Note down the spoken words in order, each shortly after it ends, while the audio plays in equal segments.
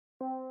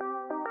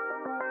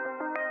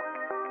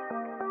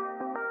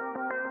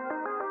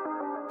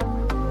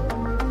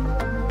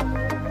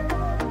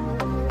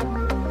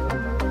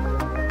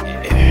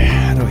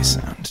I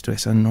sound? Do I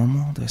sound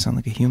normal? Do I sound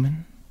like a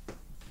human?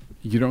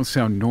 You don't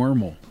sound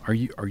normal. Are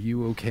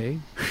you okay?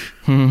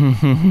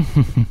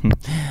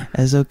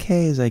 As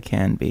okay as I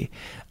can be.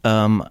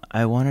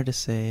 I wanted to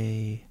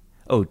say...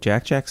 Oh,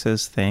 Jack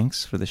says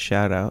thanks for the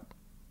shout out.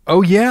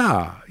 Oh,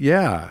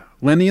 yeah.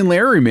 Lenny and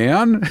Larry,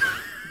 man.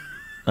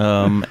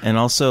 And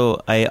also,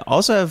 I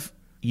also have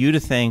you to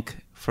thank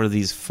for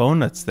these phone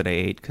nuts that I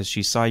ate, because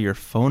she saw your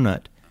phone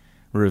nut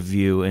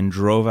review and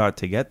drove out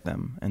to get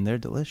them, and they're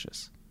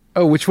delicious.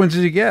 Oh, which ones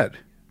did you get?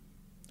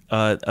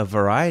 A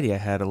variety. I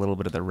had a little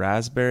bit of the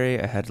raspberry.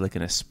 I had like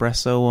an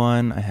espresso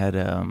one. I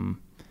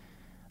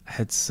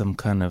had some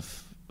kind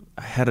of.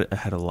 I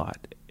had a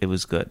lot. It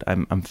was good.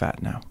 I'm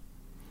fat now.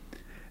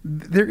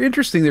 They're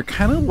interesting. They're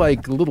kind of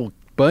like little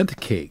bundt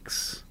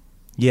cakes.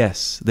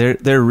 Yes,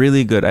 they're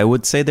really good. I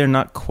would say they're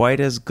not quite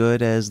as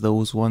good as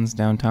those ones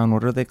downtown.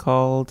 What are they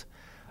called?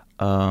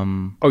 You're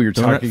Donut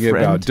talking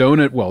Friend? about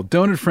Donut. Well,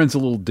 Donut Friend's a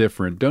little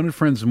different. Donut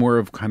Friend's more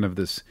of kind of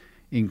this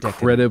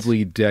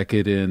incredibly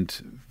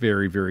decadent,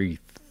 very, very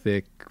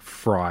thick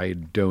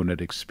fried donut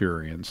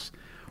experience.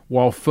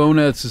 While Phone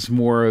Nuts is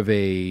more of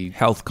a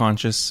Health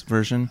conscious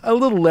version. a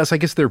little less. I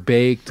guess they're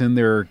baked and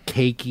they're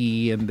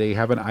cakey and they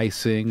have an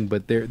icing,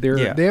 but they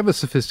have a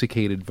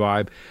sophisticated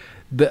vibe.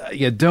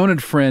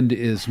 Donut Friend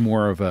is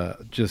more of an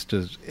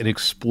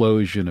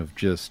explosion of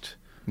just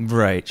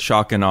Right,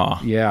 shock and awe.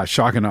 yeah,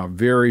 shock and awe.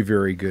 Very,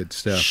 very good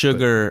stuff.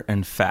 Sugar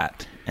and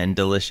fat and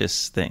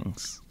delicious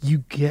things. You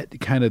get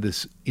kind of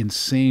this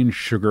insane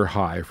sugar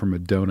high from a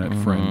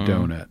Donut Friend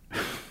donut.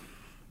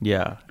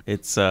 Yeah,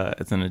 it's an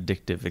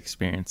addictive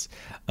experience.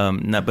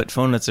 But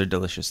phone nuts are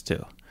delicious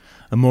too.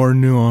 A more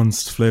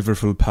nuanced,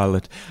 flavorful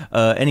palate.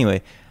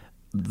 Anyway,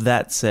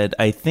 that said,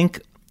 I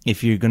think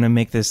if you're going to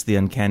make this the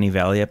Uncanny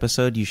Valley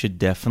episode, you should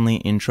definitely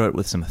intro it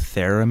with some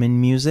theremin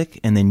music,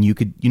 and then you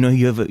could,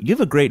 you have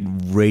a great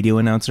radio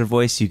announcer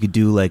voice. You could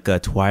do like a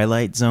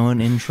Twilight Zone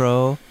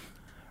intro,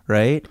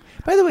 right?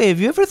 By the way,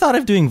 have you ever thought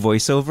of doing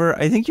voiceover?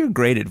 I think you're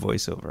great at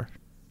voiceover.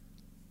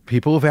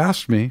 People have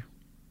asked me.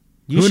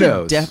 You Who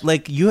should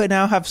knows? you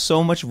now have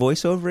so much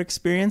voiceover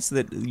experience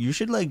that you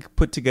should like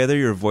put together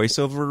your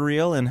voiceover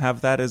reel and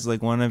have that as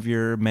like one of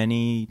your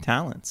many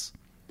talents.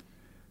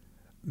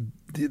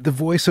 The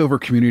voiceover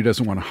community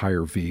doesn't want to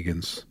hire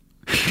vegans.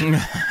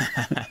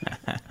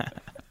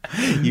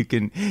 You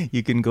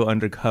can go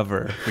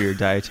undercover for your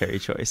dietary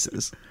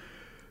choices.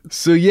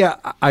 So yeah,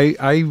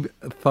 I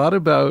thought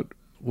about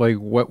like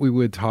what we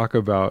would talk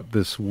about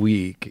this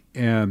week,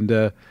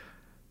 and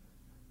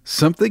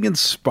something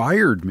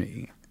inspired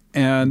me,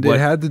 and it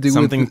had to do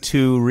something with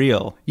too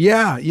real.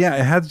 Yeah,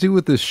 it had to do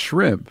with this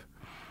shrimp.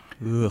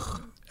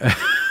 Ugh.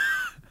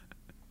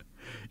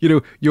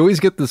 You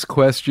always get this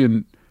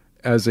question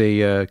as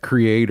a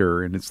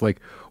creator, and it's like,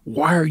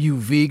 why are you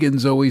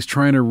vegans always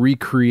trying to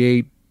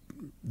recreate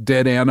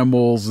dead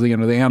animals, the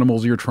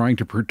animals you're trying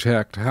to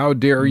protect? How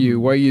dare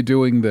you? Why are you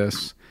doing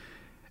this?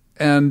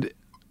 And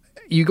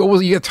you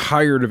get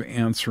tired of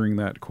answering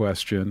that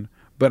question.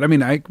 But I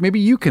mean, maybe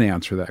you can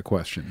answer that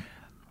question.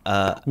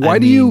 Why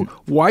do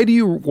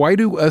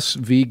us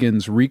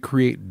vegans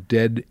recreate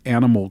dead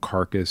animal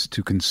carcass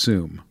to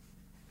consume?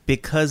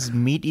 Because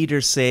meat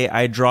eaters say,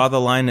 I draw the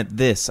line at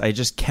this. I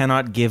just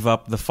cannot give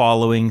up the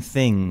following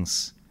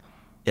things.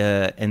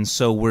 And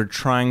so we're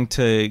trying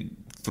to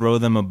throw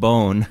them a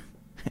bone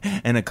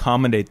and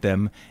accommodate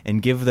them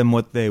and give them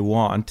what they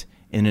want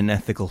in an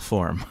ethical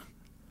form.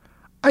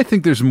 I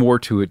think there's more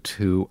to it,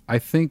 too. I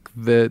think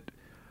that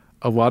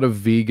a lot of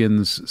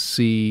vegans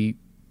see,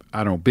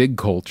 big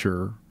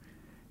culture,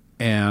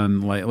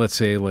 and let's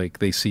say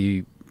they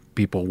see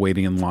people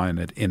waiting in line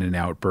at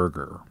In-N-Out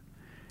Burger.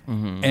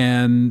 Mm-hmm.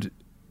 And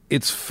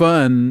it's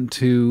fun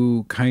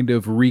to kind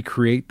of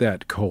recreate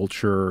that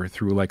culture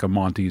through like a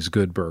Monty's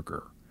Good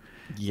Burger.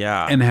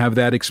 Yeah. And have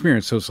that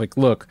experience. So it's like,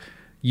 look,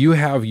 you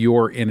have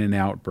your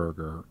In-N-Out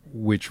Burger,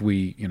 which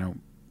we,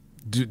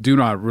 do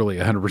not really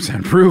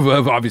 100% approve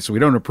of. Obviously, we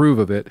don't approve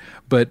of it,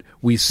 but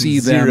we see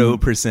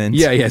 0%.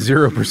 Yeah,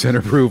 0%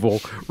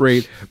 approval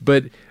rate.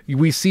 But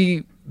we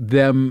see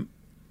them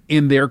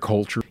in their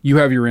culture. You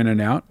have your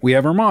In-N-Out. We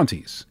have our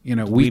Monty's.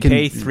 We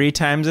pay 3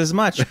 times as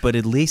much, but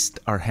at least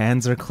our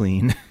hands are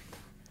clean.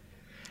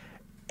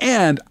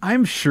 And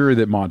I'm sure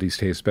that Monty's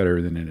tastes better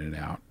than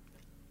In-N-Out.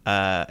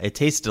 It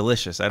tastes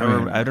delicious. I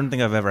don't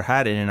think I've ever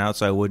had In-N-Out,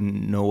 so I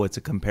wouldn't know what to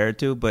compare it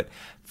to. But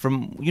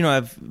from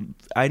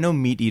I know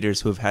meat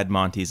eaters who have had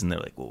Monty's and they're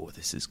like, "Oh,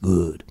 this is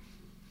good."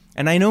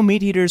 And I know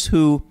meat eaters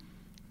who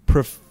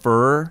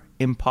prefer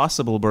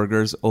Impossible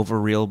Burgers over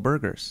real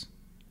burgers.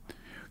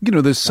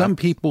 There's some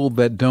people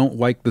that don't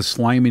like the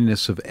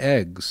sliminess of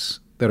eggs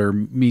that are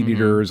meat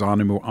eaters,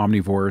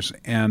 omnivores,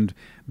 and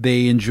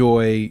they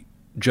enjoy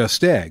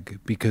just egg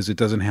because it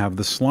doesn't have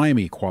the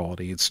slimy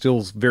quality. It's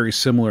still very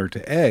similar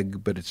to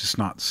egg, but it's just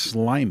not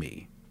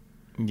slimy.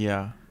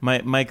 Yeah.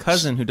 My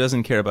cousin, who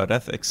doesn't care about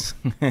ethics,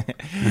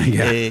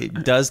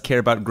 does care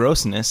about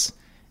grossness,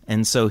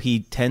 and so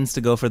he tends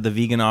to go for the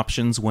vegan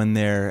options when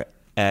they're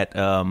at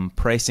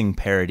pricing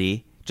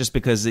parity, just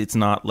because it's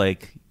not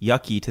like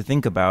yucky to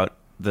think about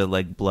the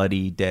like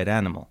bloody dead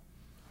animal.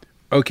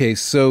 Okay,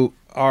 so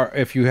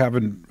if you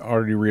haven't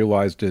already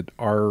realized it,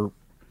 our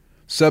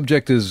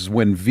subject is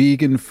when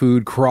vegan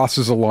food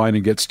crosses a line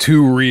and gets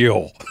too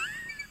real.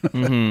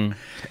 Mm-hmm.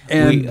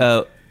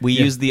 And we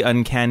use the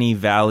uncanny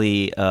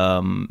valley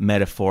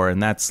metaphor,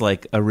 and that's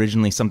like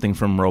originally something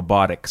from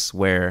robotics,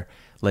 where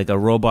like a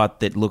robot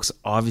that looks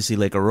obviously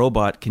like a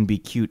robot can be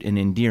cute and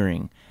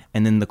endearing,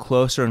 and then the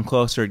closer and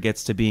closer it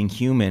gets to being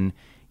human,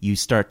 you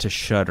start to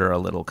shudder a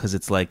little because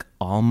it's like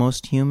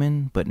almost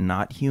human but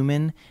not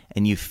human,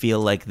 and you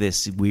feel like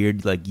this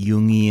weird like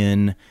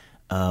Jungian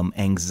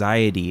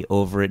anxiety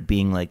over it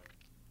being like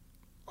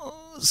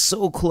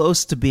so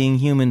close to being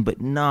human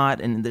but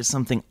not, and there's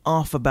something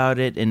off about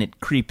it, and it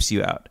creeps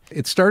you out.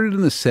 It started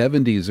in the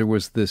 70s. There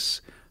was this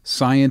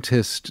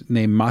scientist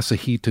named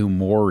Masahito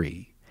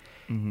Mori,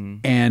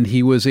 and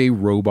he was a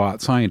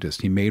robot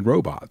scientist. He made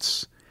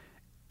robots.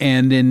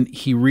 And then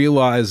he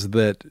realized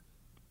that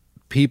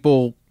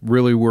people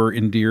really were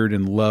endeared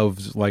and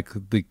loved like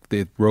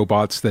the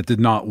robots that did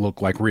not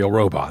look like real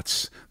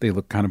robots. They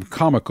looked kind of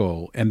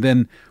comical. And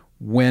then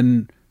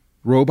when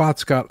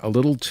robots got a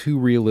little too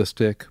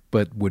realistic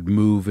but would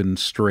move in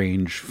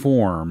strange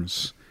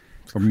forms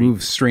or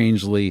move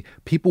strangely,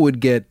 people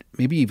would get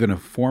maybe even a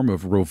form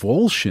of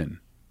revulsion.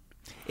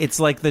 It's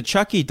like the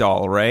Chucky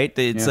doll, right?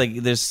 It's like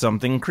there's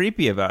something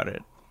creepy about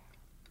it.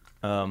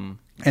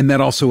 And that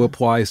also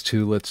applies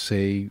to, let's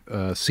say,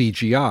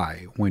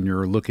 CGI. When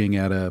you're looking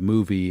at a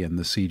movie and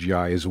the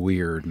CGI is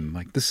weird and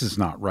like, this is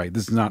not right.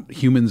 This is not,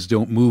 humans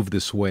don't move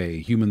this way.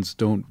 Humans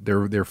don't,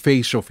 their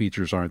facial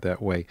features aren't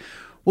that way.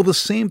 Well, the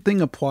same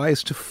thing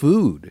applies to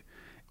food.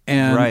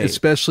 And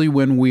especially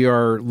when we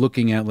are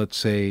looking at, let's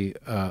say,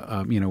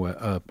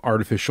 a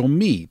artificial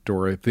meat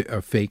or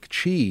a fake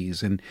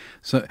cheese. And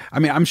so, I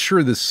mean, I'm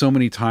sure there's so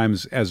many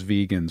times as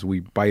vegans,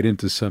 we bite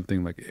into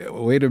something like,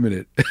 wait a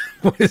minute,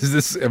 what is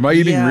this? Am I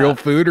eating real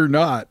food or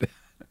not?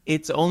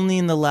 It's only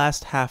in the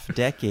last half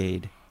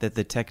decade that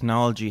the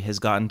technology has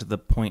gotten to the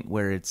point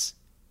where it's,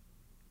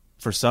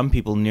 for some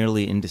people,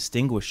 nearly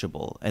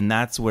indistinguishable. And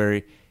that's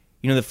where,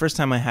 the first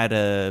time I had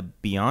a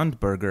Beyond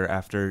Burger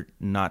after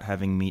not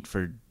having meat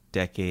for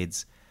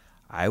decades,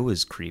 I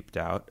was creeped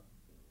out.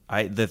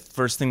 The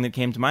first thing that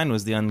came to mind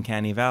was the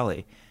uncanny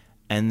valley.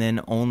 And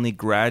then only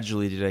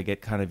gradually did I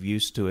get kind of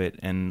used to it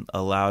and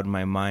allowed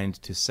my mind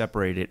to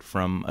separate it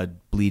from a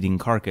bleeding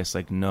carcass.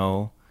 Like,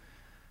 no,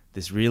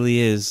 this really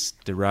is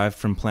derived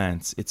from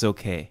plants. It's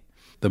okay.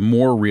 The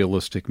more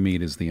realistic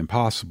meat is the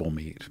Impossible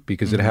meat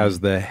because it has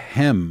the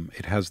hem.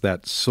 It has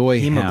that soy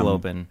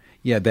hemoglobin. Hem.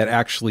 Yeah, that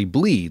actually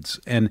bleeds,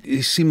 and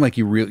it seemed like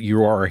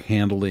you are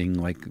handling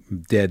like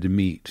dead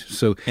meat.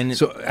 So I think it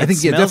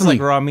smells definitely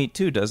like raw meat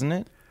too, doesn't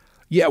it?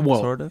 Yeah, well,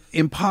 sort of.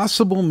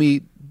 Impossible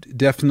meat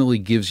definitely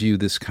gives you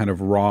this kind of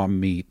raw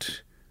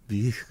meat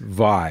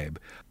vibe.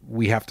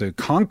 We have to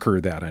conquer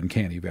that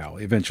uncanny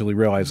valley. Eventually,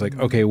 realize like,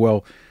 okay,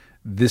 well,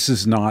 this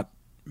is not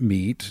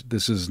meat.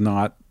 This is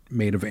not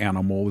made of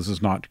animal. This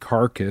is not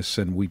carcass,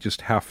 and we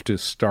just have to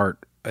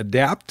start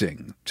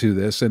adapting to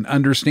this and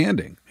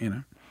understanding.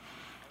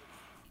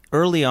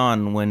 Early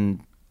on,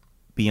 when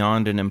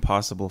Beyond and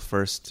Impossible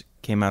first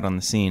came out on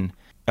the scene,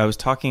 I was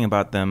talking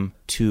about them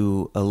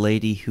to a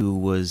lady who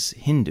was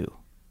Hindu,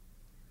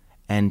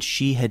 and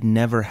she had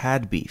never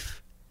had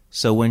beef.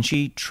 So when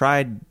she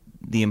tried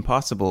the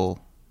Impossible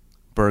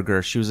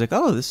burger, she was like,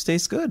 "Oh, this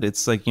tastes good.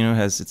 It's like,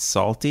 it's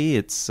salty,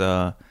 it's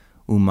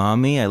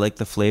umami. I like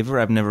the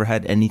flavor. I've never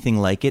had anything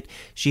like it."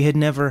 She had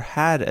never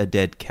had a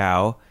dead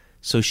cow,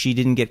 so she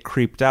didn't get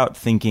creeped out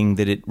thinking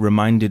that it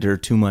reminded her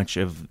too much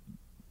of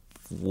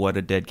what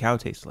a dead cow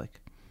tastes like.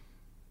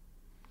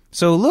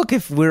 So look,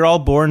 if we're all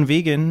born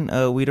vegan,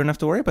 we don't have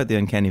to worry about the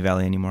uncanny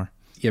valley anymore.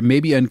 Yeah,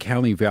 maybe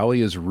uncanny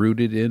valley is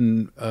rooted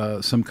in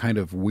some kind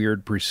of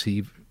weird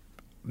perceived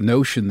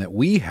notion that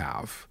we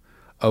have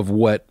of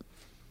what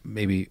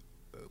maybe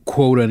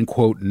quote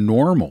unquote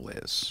normal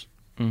is.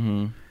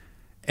 Mm-hmm.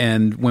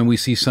 And when we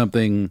see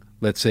something,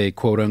 let's say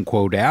quote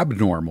unquote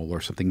abnormal or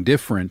something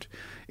different,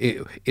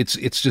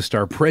 it's just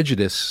our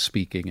prejudice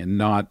speaking and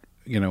not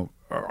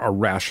our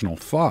rational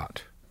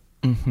thought.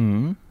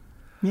 Mm-hmm.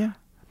 Yeah.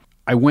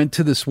 I went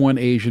to this one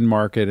Asian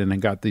market and I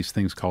got these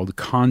things called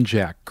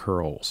konjac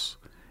curls,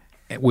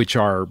 which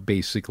are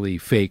basically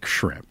fake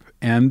shrimp.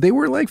 And they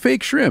were like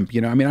fake shrimp. I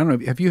don't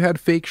know. Have you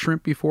had fake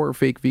shrimp before or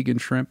fake vegan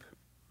shrimp?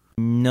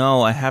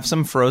 No, I have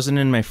some frozen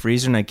in my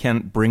freezer and I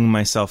can't bring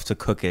myself to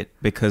cook it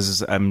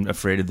because I'm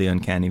afraid of the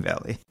uncanny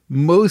valley.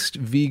 Most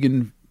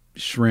vegan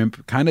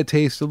shrimp kind of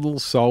tastes a little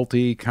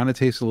salty, kind of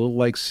tastes a little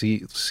like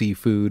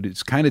seafood.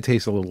 It's kind of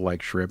tastes a little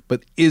like shrimp,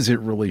 but is it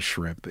really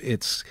shrimp?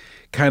 It's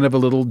kind of a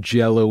little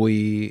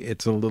jello-y.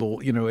 It's a little,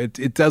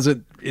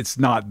 it's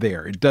not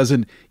there. It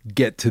doesn't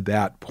get to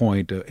that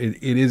point.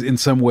 It is in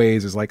some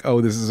ways it's like,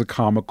 oh, this is a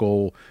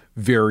comical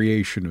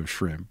variation of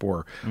shrimp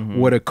or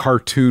what a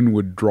cartoon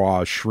would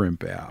draw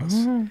shrimp as.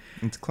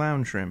 Mm-hmm. It's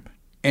clown shrimp.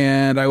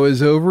 And I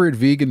was over at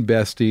Vegan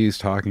Besties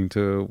talking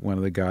to one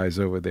of the guys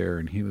over there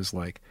and he was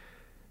like,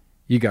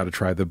 you got to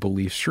try the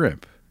Belief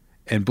shrimp.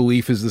 And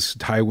Belief is this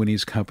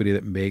Taiwanese company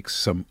that makes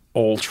some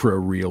ultra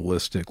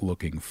realistic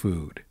looking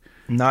food.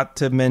 Not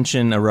to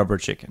mention a rubber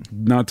chicken.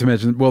 Not to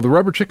mention, well, the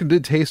rubber chicken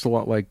did taste a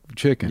lot like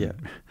chicken. Yeah.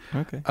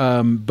 Okay.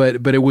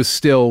 But it was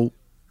still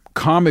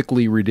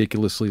comically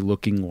ridiculously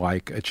looking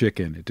like a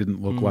chicken. It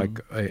didn't look like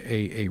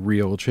a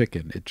real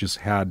chicken. It just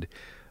had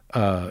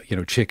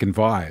chicken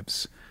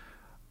vibes.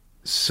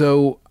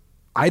 So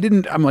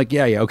I'm like,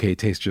 yeah, okay, it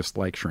tastes just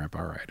like shrimp.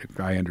 All right,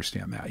 I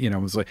understand that. It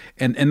was like,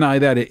 and not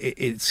that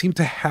it seemed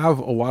to have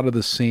a lot of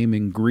the same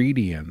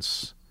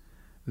ingredients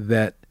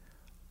that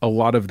a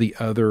lot of the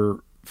other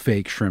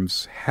fake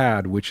shrimps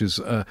had, which is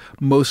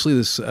mostly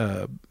this.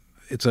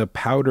 It's a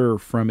powder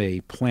from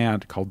a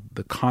plant called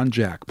the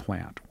konjac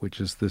plant,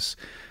 which is this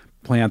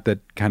plant that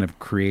kind of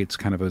creates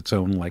kind of its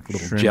own like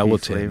little Shrimpy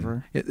gelatin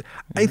flavor.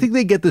 I think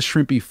they get the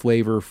shrimpy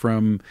flavor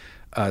from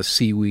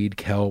seaweed,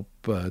 kelp,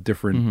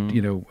 different,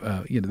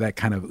 that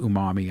kind of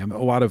umami. A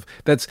lot of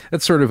that's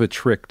sort of a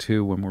trick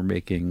too when we're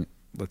making,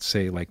 let's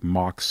say, like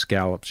mock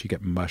scallops. You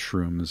get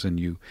mushrooms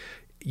and you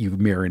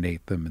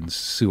marinate them in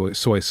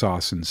soy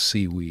sauce and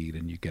seaweed,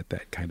 and you get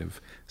that kind of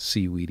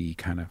seaweedy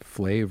kind of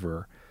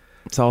flavor.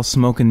 It's all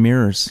smoke and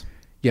mirrors.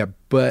 Yeah,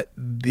 but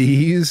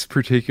these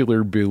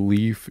particular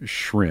Belief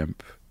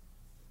shrimp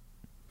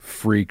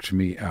freaked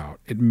me out.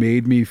 It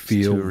made me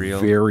feel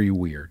very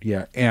weird.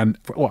 Yeah, and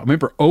I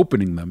remember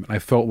opening them, and I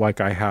felt like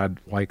I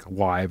had like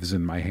lives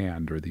in my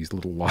hand, or these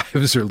little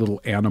lives or little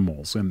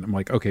animals. And I'm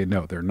like, okay,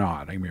 no, they're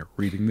not. I mean,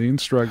 reading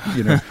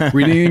the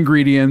reading the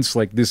ingredients,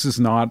 like this is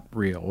not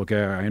real.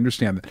 Okay, I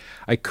understand that.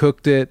 I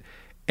cooked it,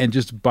 and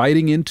just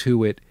biting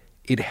into it,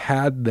 it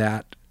had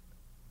that,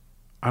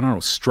 I don't know,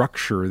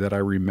 structure that I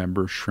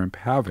remember shrimp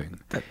having.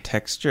 That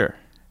texture.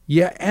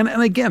 Yeah, and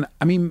again,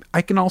 I mean,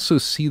 I can also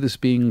see this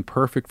being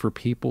perfect for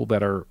people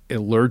that are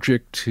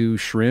allergic to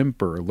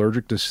shrimp or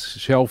allergic to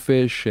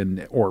shellfish,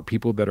 or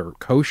people that are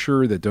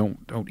kosher that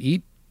don't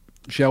eat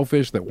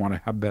shellfish that want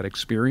to have that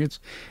experience.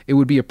 It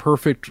would be a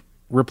perfect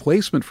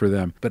replacement for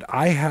them. But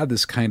I had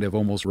this kind of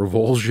almost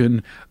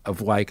revulsion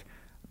of like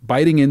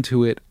biting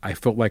into it. I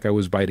felt like I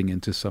was biting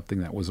into something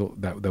that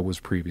was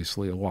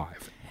previously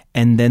alive.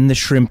 And then the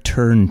shrimp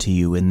turned to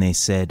you and they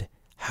said,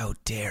 "How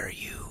dare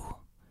you?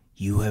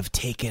 You have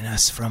taken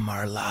us from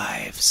our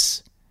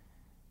lives.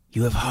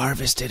 You have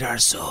harvested our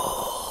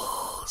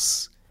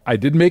souls." I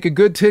did make a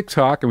good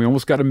TikTok, and we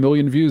almost got 1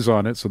 million views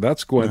on it, so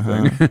that's one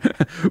thing.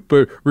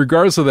 But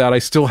regardless of that, I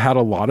still had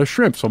a lot of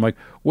shrimp. So I'm like,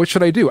 what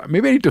should I do?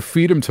 Maybe I need to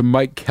feed them to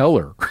Mike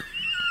Keller.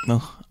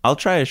 No, I'll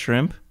try a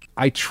shrimp.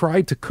 I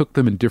tried to cook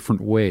them in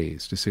different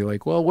ways to say,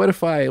 like, well, what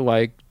if I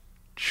like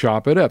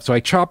chop it up? So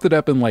I chopped it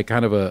up in like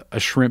kind of a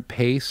shrimp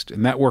paste,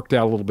 and that worked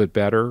out a little bit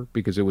better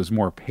because it was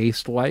more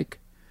paste-like.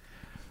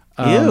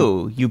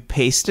 Ew, you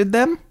pasted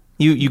them?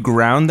 You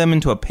ground them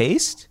into a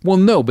paste? Well,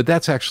 no, but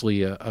that's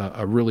actually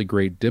a really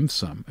great dim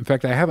sum. In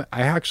fact, I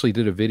actually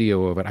did a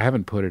video of it. I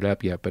haven't put it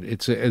up yet, but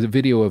it's a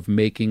video of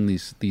making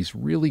these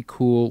really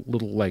cool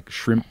little like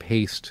shrimp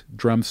paste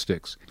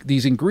drumsticks.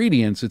 These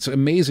ingredients, it's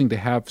amazing to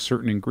have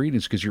certain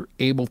ingredients because you're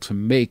able to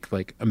make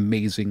like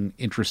amazing,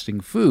 interesting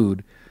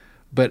food.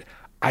 But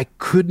I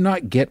could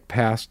not get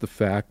past the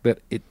fact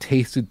that it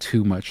tasted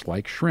too much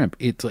like shrimp.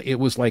 It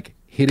was like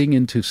hitting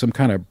into some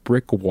kind of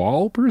brick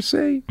wall, per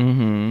se.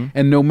 Mm-hmm.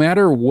 And no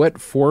matter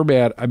what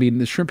format, I mean,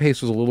 the shrimp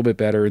paste was a little bit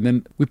better, and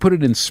then we put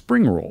it in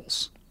spring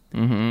rolls.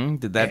 Mm-hmm.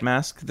 Did that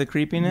mask the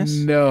creepiness?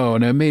 No,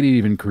 it made it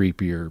even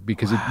creepier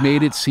because it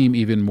made it seem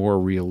even more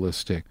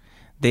realistic.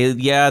 They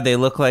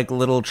look like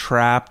little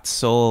trapped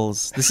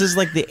souls. This is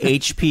like the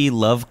H.P.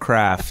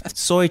 Lovecraft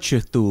Soy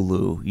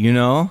Cthulhu, you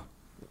know?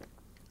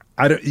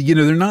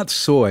 They're not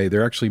soy.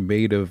 They're actually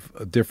made of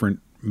a different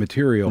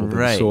material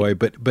than soy.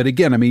 But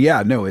again, I mean,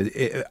 yeah, no.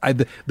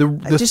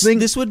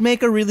 This would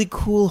make a really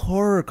cool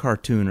horror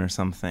cartoon or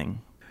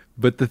something.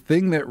 But the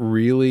thing that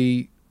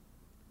really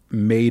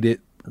made it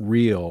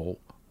real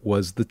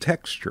was the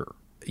texture.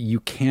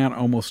 You can't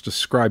almost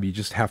describe. You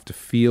just have to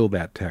feel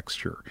that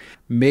texture.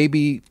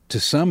 Maybe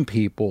to some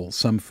people,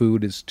 some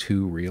food is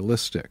too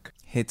realistic.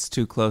 Hits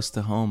too close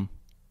to home.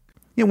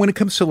 When it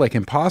comes to like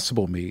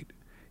Impossible meat,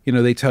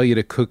 they tell you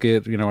to cook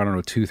it,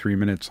 2-3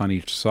 minutes on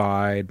each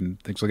side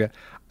and things like that.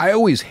 I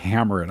always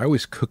hammer it. I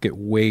always cook it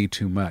way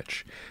too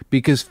much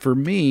because for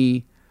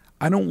me,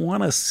 I don't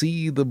want to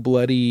see the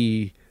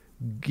bloody,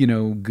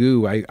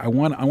 goo. I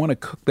want to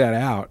cook that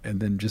out and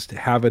then just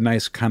have a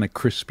nice kind of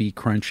crispy,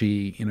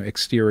 crunchy,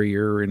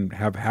 exterior and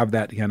have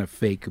that kind of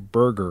fake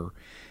burger.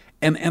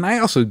 And I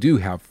also do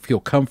feel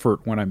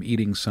comfort when I'm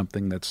eating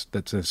something that's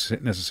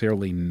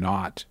necessarily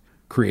not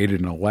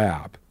created in a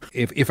lab.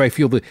 If I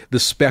feel the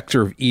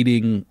specter of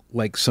eating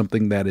like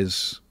something that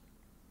is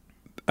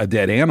a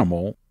dead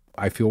animal,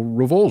 I feel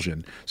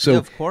revulsion. So yeah,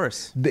 of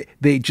course,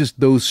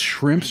 those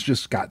shrimps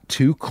just got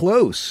too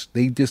close.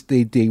 They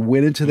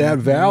went into that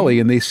valley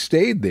and they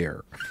stayed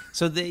there.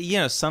 So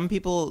some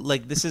people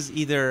like this is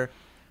either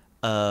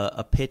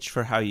a pitch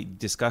for how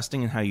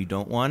disgusting and how you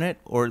don't want it,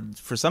 or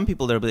for some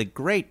people they'll be like,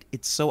 great,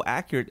 it's so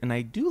accurate, and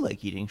I do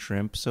like eating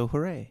shrimp, so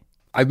hooray.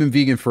 I've been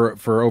vegan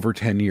for over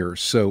 10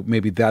 years, so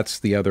maybe that's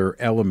the other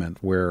element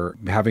where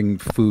having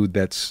food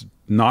that's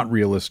not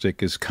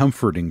realistic is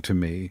comforting to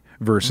me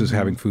versus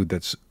having food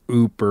that's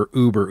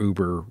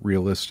uber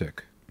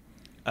realistic.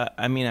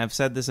 I mean, I've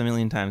said this a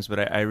million times,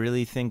 but I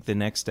really think the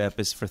next step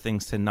is for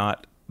things to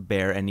not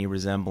bear any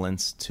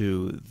resemblance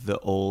to the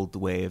old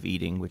way of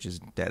eating, which is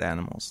dead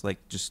animals.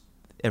 Like, just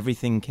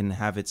everything can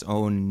have its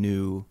own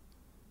new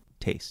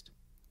taste.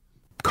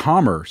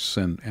 Commerce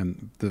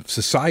and the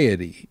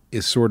society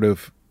is sort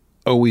of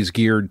always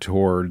geared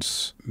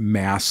towards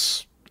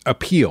mass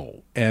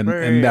appeal.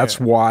 And that's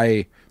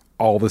why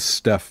all this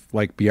stuff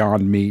like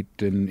Beyond Meat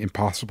and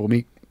Impossible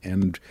Meat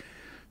and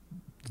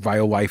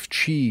Violife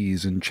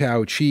cheese and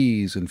Chow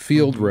cheese and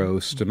Field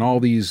Roast and all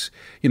these,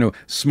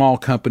 small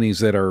companies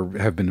that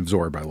have been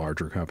absorbed by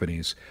larger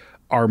companies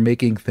are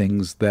making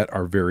things that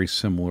are very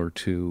similar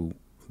to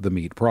the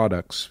meat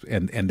products,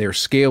 and they're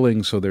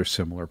scaling, so they're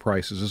similar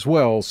prices as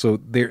well. So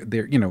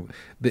they're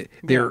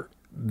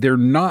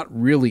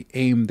not really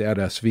aimed at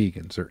us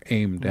vegans. They're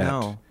aimed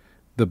at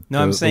the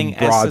I'm saying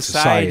broad as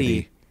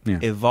society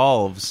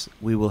evolves,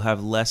 we will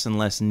have less and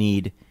less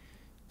need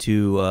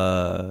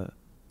to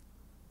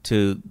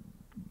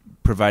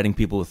providing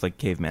people with like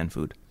caveman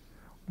food.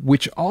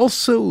 Which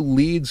also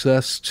leads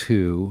us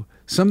to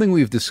something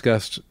we've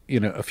discussed,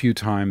 a few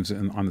times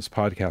on this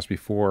podcast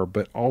before,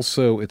 but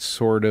also it's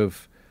sort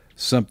of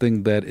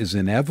something that is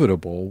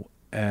inevitable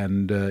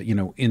and,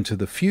 into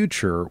the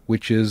future,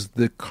 which is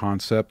the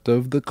concept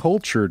of the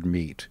cultured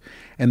meat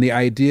and the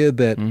idea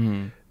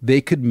that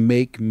they could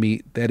make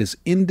meat that is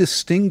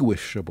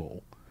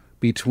indistinguishable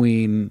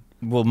between...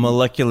 Well,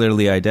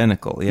 molecularly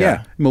identical,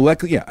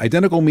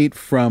 identical meat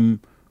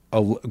from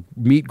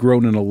meat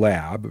grown in a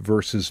lab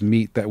versus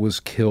meat that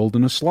was killed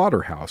in a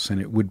slaughterhouse, and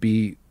it would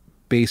be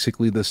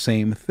basically the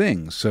same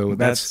thing. So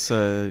that's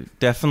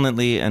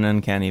definitely an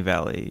uncanny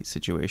valley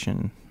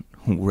situation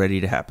ready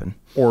to happen.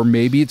 Or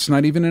maybe it's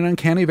not even an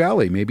uncanny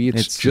valley. Maybe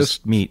it's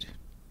just meat.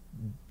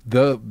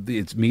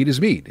 It's meat is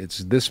meat. It's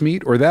this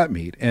meat or that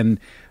meat. And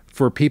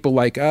for people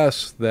like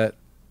us that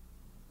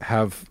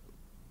have,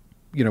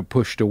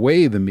 pushed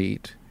away the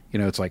meat,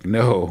 it's like,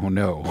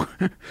 no.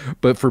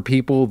 But for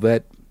people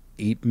that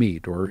eat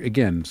meat, or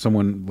again,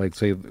 someone like,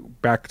 say,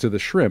 back to the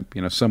shrimp,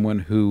 someone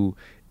who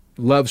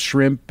loves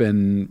shrimp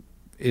and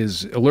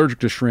is allergic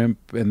to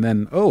shrimp, and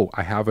then,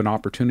 I have an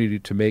opportunity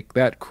to make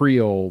that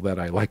Creole that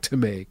I like to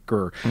make,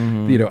 or,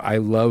 I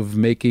love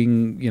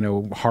making,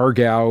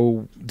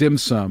 Hargao dim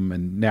sum,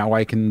 and now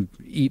I can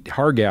eat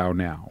Hargao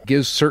now.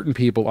 Gives certain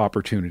people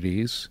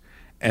opportunities,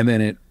 and then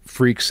it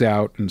freaks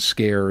out and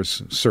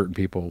scares certain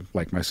people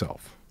like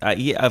myself.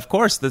 Yeah, of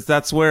course.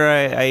 That's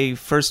where I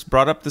first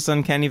brought up this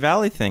uncanny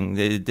valley thing.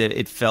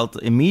 It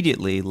felt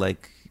immediately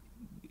like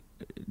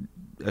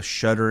a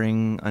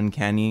shuddering,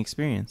 uncanny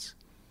experience.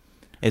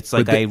 It's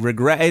like I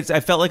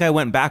felt like I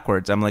went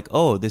backwards. I'm like,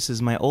 this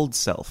is my old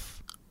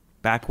self,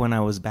 back when I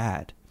was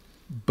bad.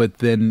 But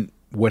then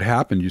what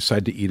happened? You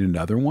decided to eat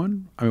another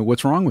one? I mean,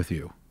 what's wrong with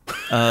you?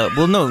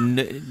 Well, no,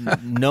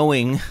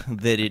 knowing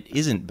that it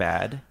isn't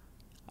bad,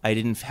 I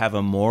didn't have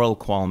a moral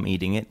qualm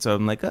eating it, so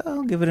I'm like,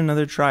 I'll give it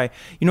another try.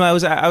 I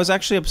was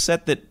actually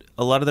upset that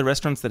a lot of the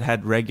restaurants that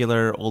had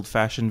regular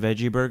old-fashioned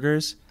veggie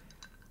burgers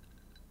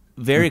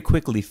very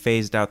quickly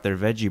phased out their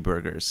veggie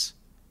burgers,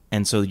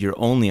 and so your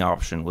only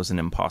option was an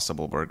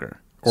Impossible Burger.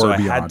 Or so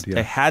Beyond,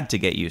 I had to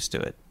get used to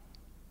it,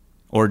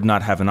 or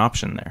not have an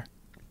option there.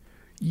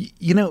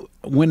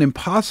 When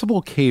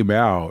Impossible came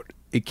out,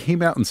 it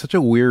came out in such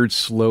a weird,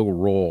 slow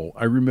roll.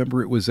 I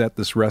remember it was at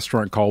this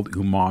restaurant called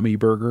Umami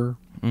Burger.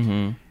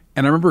 Mm-hmm.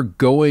 And I remember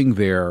going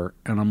there,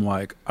 and I'm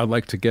like, I'd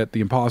like to get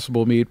the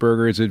Impossible Meat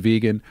Burger. Is it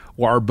vegan?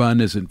 Well, our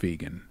bun isn't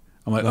vegan.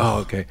 I'm like,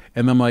 okay.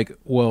 And I'm like,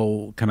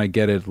 well, can I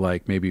get it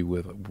like maybe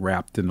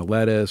wrapped in the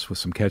lettuce with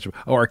some ketchup?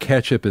 Oh, our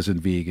ketchup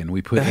isn't vegan.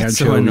 We put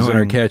anchovies in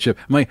our ketchup.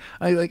 I'm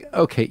like,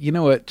 okay, you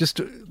know what?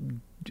 Just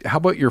how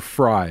about your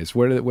fries?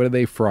 What are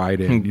they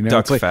fried in?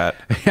 Duck fat.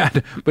 Yeah,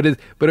 but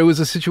it was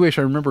a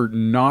situation. I remember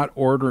not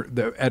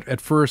ordering at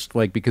first,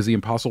 like, because the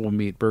Impossible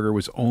Meat Burger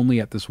was only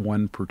at this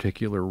one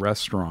particular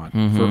restaurant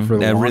for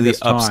the longest really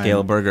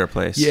upscale burger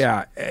place.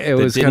 Yeah, it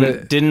was kind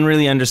of didn't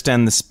really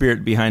understand the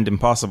spirit behind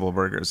Impossible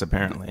Burgers.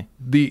 Apparently,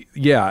 the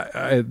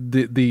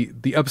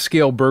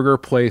upscale burger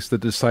place that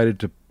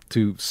decided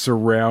to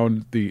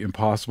surround the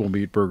Impossible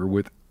Meat Burger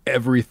with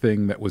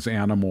everything that was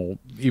animal,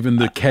 even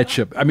the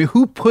ketchup. I mean,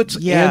 who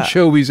puts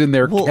anchovies in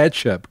their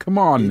ketchup? Come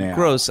on now.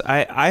 Gross.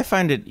 I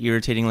find it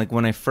irritating. Like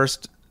when I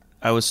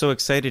was so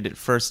excited at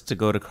first to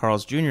go to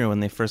Carl's Jr. when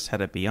they first had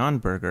a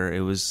Beyond Burger.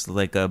 It was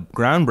like a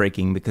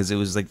groundbreaking because it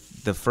was like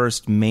the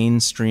first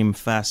mainstream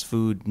fast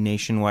food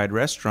nationwide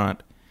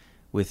restaurant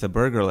with a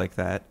burger like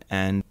that.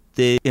 And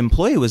the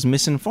employee was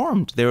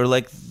misinformed. They were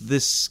like,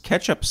 this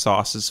ketchup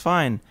sauce is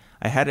fine.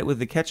 I had it with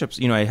the ketchup.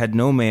 I had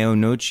no mayo,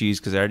 no cheese,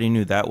 because I already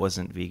knew that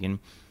wasn't vegan.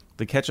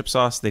 The ketchup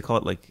sauce, they call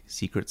it like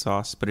secret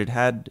sauce, but it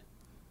had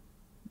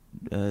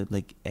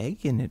like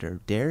egg in it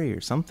or dairy or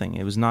something.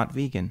 It was not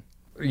vegan.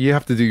 You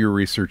have to do your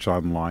research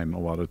online. A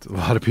lot of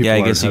people. Yeah, I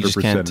aren't guess you just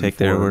 100% can't take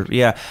their informed. word.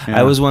 Yeah, Yeah.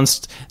 I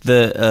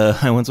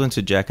once went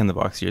to Jack in the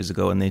Box years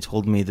ago, and they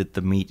told me that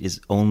the meat is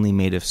only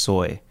made of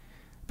soy.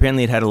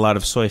 Apparently, it had a lot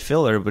of soy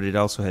filler, but it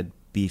also had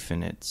beef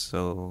in it.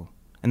 So,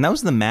 and that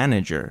was the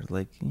manager.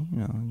 Like,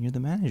 you're the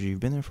manager. You've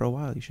been there for a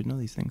while. You should know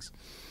these things.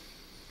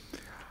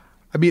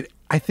 I mean,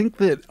 I think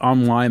that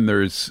online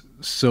there's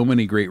so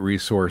many great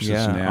resources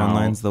now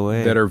online's the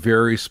way. that are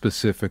very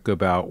specific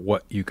about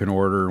what you can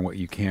order and what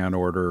you can't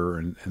order.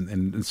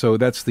 And so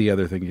that's the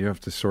other thing. You have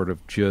to sort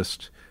of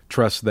just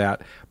trust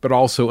that, but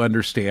also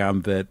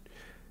understand that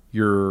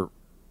your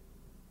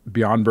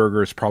Beyond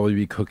Burgers probably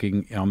be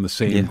cooking on the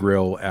same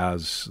grill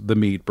as the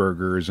meat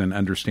burgers, and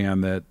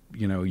understand that,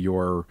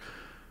 your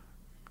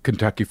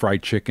Kentucky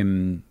Fried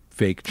Chicken,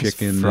 fake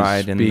chicken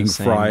fried is in being the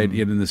same- fried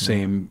in the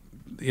same,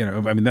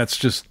 I mean, that's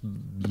just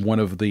one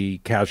of the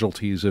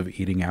casualties of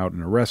eating out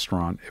in a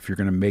restaurant. If you're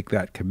going to make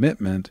that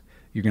commitment,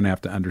 you're going to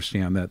have to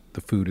understand that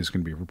the food is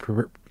going to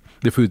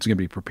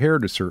be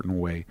prepared a certain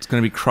way. It's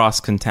going to be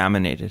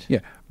cross-contaminated. Yeah,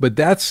 but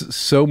that's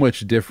so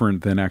much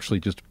different than actually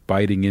just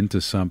biting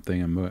into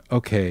something. I'm like,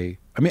 okay.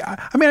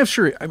 I'm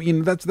sure. I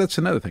mean, that's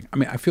another thing. I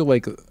mean, I feel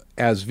like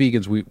as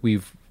vegans,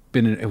 we've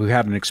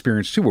had an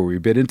experience too where we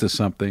bit into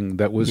something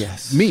that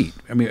was meat.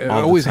 I mean, it All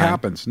the always time.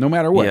 happens, no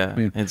matter what. Yeah, I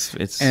mean, it's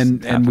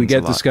and we happens get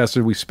a lot.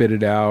 disgusted, we spit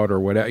it out or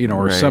whatever,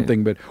 or Right.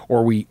 something.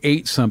 Or we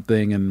ate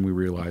something and we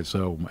realize,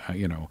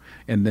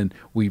 and then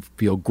we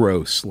feel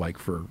gross, like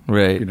for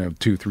Right.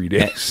 2-3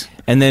 days.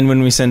 And then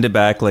when we send it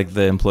back, like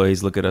the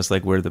employees look at us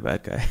like we're the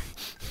bad guy.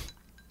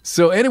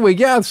 So anyway,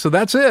 so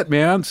that's it,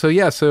 man. So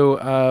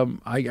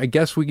I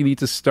guess we need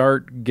to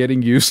start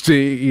getting used to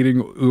eating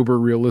uber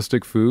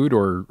realistic food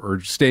or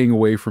staying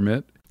away from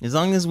it. As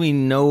long as we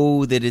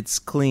know that it's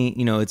clean,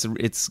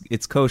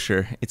 it's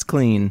kosher, it's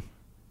clean.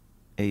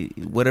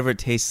 Whatever it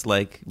tastes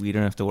like, we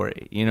don't have to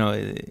worry.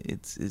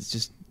 It's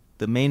just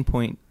the main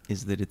point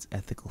is that it's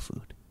ethical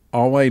food.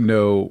 All I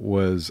know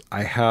was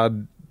I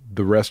had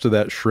the rest of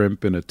that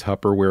shrimp in a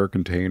Tupperware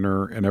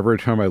container, and every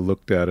time I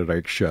looked at it,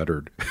 I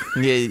shuddered.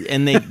 Yeah,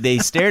 and they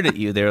stared at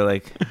you. They were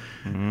like,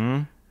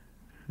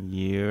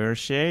 "You're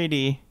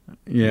shady.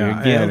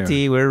 Yeah, You're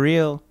guilty. We're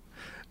real."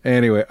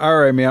 Anyway, all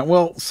right, man.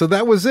 Well, so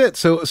that was it.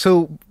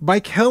 So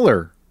Mike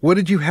Heller, what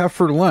did you have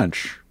for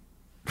lunch?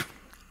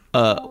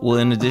 Well,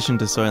 in addition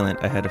to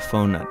Soylent, I had a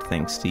phone nut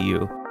thanks to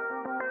you.